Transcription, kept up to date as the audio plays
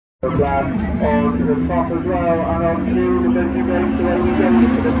Autograss on the top as well, and on through the Benji race away we go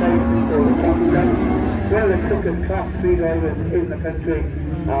into the places for the Autograss. Well, the quickest class 3 drivers in the country.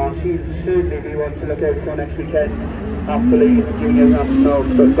 She'll certainly be one to look out for next weekend after leading the Junior Nationals.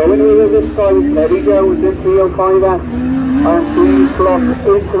 But going over this side, Mary Jones in 305 and she slots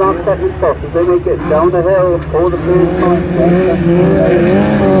into that second spot as they make it down the hill for the first time.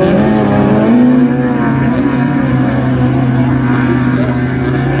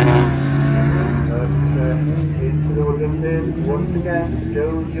 Once again,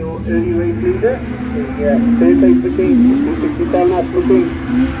 Jones, your early race leader. The third place machine, 267 machine,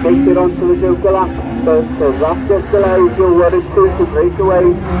 makes it onto the Joker lap, but that just allows your 1 and 2 to break away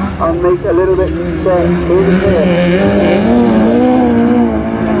and make a little bit further clear.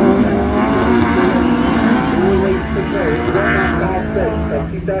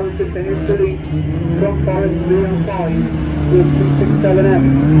 To finish the lead from 3 and 5 with 267F.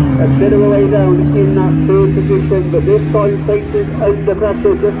 A bit of a way down in that third position, but this time faces under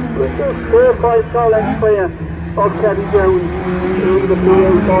pressure, just 4 or 5 car lengths clear of Kevin Jones in the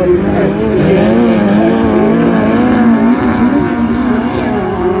 305.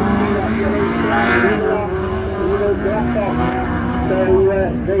 So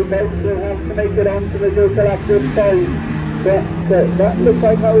they both will have to make it on to the Joker lap this time. But that looks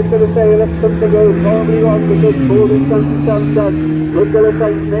like I was going to say that something goes horribly wrong because Morgan 27 said Nicola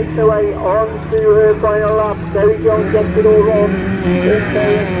Sainz makes her way on to her final lap. Terry Jones gets it all wrong.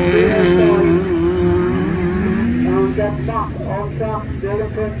 And gets back on track, still in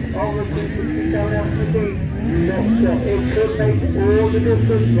front of the 267F machine. But it could make all the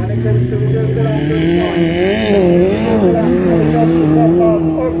difference when it comes to the Joker lap this time.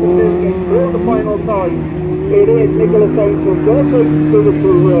 For the final time. It is Nicola Sainz who's going to take the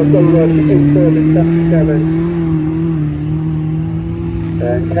two Taylor in 3rd and 77.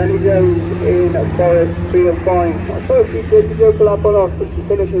 And Kelly Jones in Forest 3 and 5. Not sure if she did the Joker lap or not, but she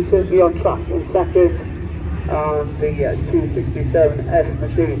finishes certainly on track in 2nd. And the 267F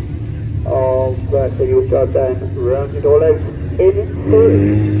machine of City Richard then rounds it all out in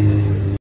 3rd.